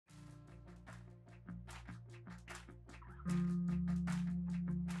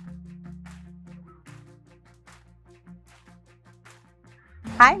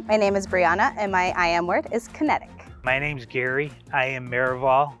Hi, my name is Brianna and my I am word is kinetic. My name's Gary. I am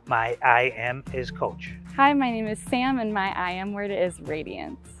Miraval. My I am is coach. Hi, my name is Sam and my I am word is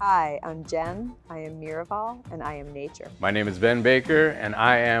radiance. Hi, I'm Jen. I am Miraval and I am nature. My name is Ben Baker and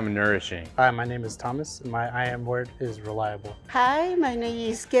I am nourishing. Hi, my name is Thomas and my I am word is reliable. Hi, my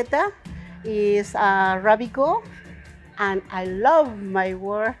name is Keta, is Rabico, and I love my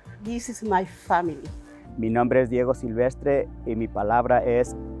word. This is my family. Mi nombre es Diego Silvestre y mi palabra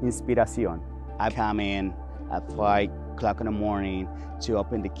es inspiración. I come in at 5 o'clock in the morning to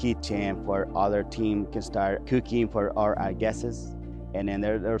open the kitchen for other team can start cooking for our guests, and then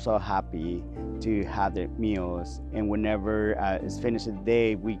they're so happy to have their meals. And whenever it's finished the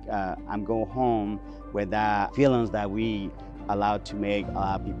day, I'm going home with that feelings that we allowed to make a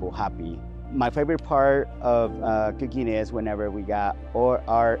lot of people happy. My favorite part of cooking is whenever we got all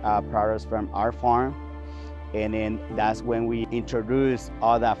our products from our farm, and then that's when we introduce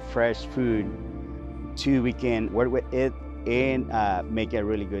all that fresh food to we can work with it and make a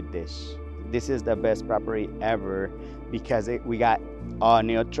really good dish. This is the best property ever because we got all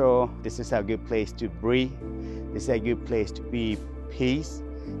neutral. This is a good place to breathe. This is a good place to be peace.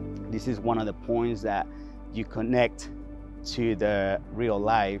 This is one of the points that you connect to the real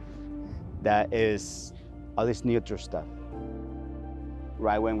life that is all this neutral stuff.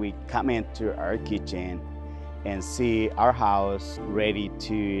 Right when we come into our kitchen and see our house ready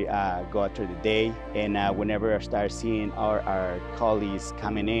to go through the day, and whenever I start seeing our colleagues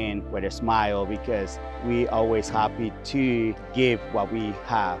coming in with a smile, because we always happy to give what we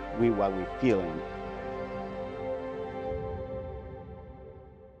have, what we're feeling.